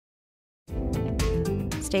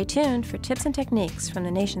Stay tuned for tips and techniques from the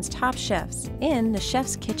nation's top chefs in the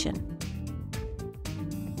Chef's Kitchen.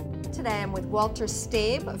 Today I'm with Walter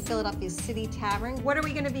Staib of Philadelphia's City Tavern. What are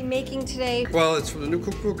we going to be making today? Well, it's from the new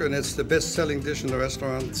cookbook, and it's the best-selling dish in the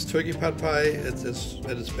restaurant. It's turkey pad pie at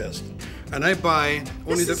its best. And I buy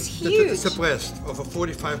only the breast of a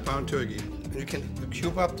 45-pound turkey. And you can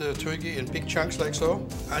cube up the turkey in big chunks like so.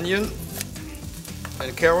 Onion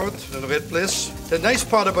and carrot and red bliss. The nice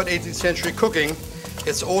part about 18th century cooking,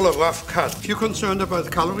 it's all a rough cut. If you're concerned about the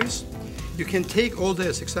calories, you can take all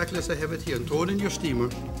this exactly as I have it here and throw it in your steamer.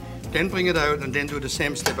 Then bring it out and then do the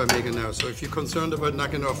same step I'm making now. So if you're concerned about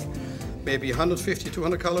knocking off maybe 150,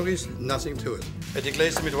 200 calories, nothing to it. I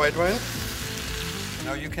deglaze them with white wine.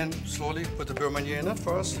 Now you can slowly put the beurre manier in it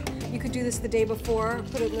for us. You could do this the day before,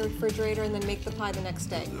 put it in the refrigerator, and then make the pie the next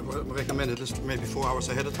day. I recommend it maybe 4 hours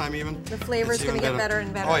ahead of time even. The flavor is going to get better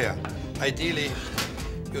and better. Oh yeah. Ideally,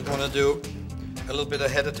 you'd want to do a little bit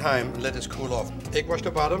ahead of time and let this cool off. Egg wash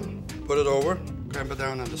the bottom, put it over, clamp it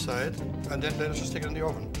down on the side, and then let us just stick it in the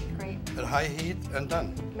oven. At high heat and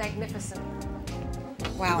done. Magnificent.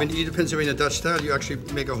 Wow. When you eat a Pennsylvania Dutch style, you actually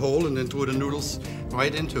make a hole and then throw the noodles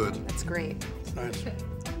right into it. That's great. It's nice.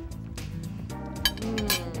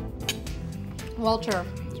 Walter,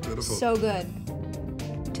 it's beautiful. So good.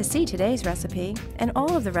 To see today's recipe and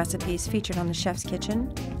all of the recipes featured on the Chef's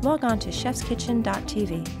Kitchen, log on to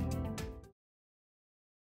chefskitchen.tv.